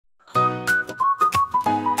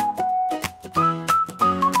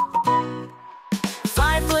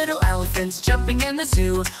elephants jumping in the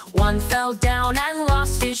zoo. One fell down and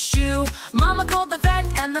lost his shoe. Mama called the vet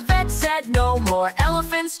and the vet said no more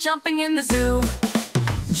elephants jumping in the zoo.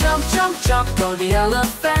 Jump, jump, jump, go the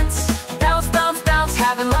elephants. Bounce, bounce, bounce,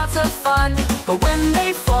 having lots of fun. But when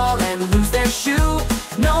they fall and lose their shoe,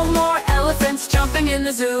 no more elephants jumping in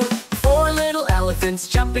the zoo. Four little elephants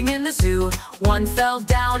jumping in the zoo. One fell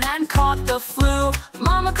down and caught the flu.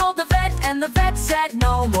 Mama called the vet and the vet said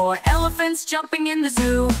no more elephants jumping in the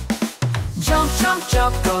zoo. Jump, jump,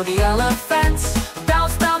 jump, go the elephants.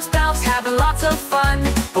 Bounce, bounce, bounce, having lots of fun.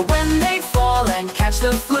 But when they fall and catch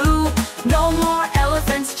the flu, no more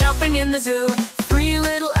elephants jumping in the zoo. Three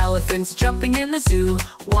little elephants jumping in the zoo.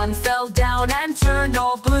 One fell down and turned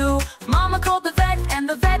all blue. Mama called the vet and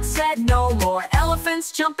the vet said no more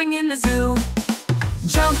elephants jumping in the zoo.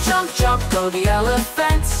 Jump, jump, jump, go the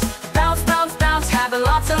elephants. Bounce, bounce, bounce, having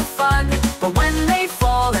lots of fun. But when they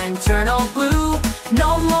fall and turn all blue,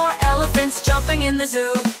 no more elephants jumping in the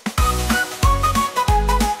zoo.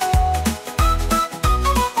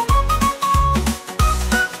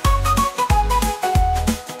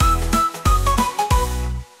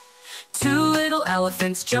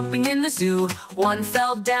 Elephants jumping in the zoo. One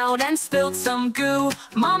fell down and spilled some goo.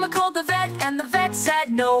 Mama called the vet and the vet said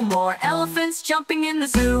no more elephants jumping in the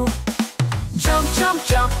zoo. Jump, jump,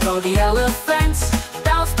 jump, go the elephants.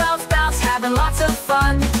 Bounce, bounce, bounce, having lots of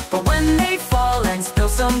fun. But when they fall and spill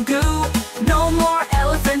some goo, no more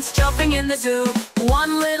elephants jumping in the zoo.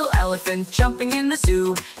 One little elephant jumping in the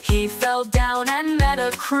zoo. He fell down and met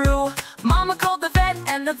a crew. Mama called the vet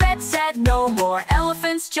and the vet said no more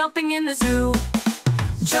elephants jumping in the zoo.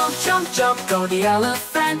 Jump, jump, jump, go the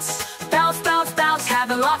elephants. Bounce, bounce, bounce,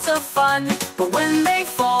 having lots of fun. But when they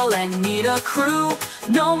fall and need a crew,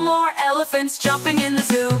 no more elephants jumping in the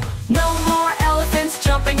zoo. No more elephants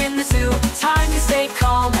jumping in the zoo. Time to stay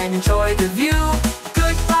calm and enjoy the view.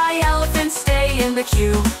 Goodbye elephants, stay in the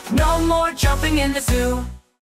queue. No more jumping in the zoo.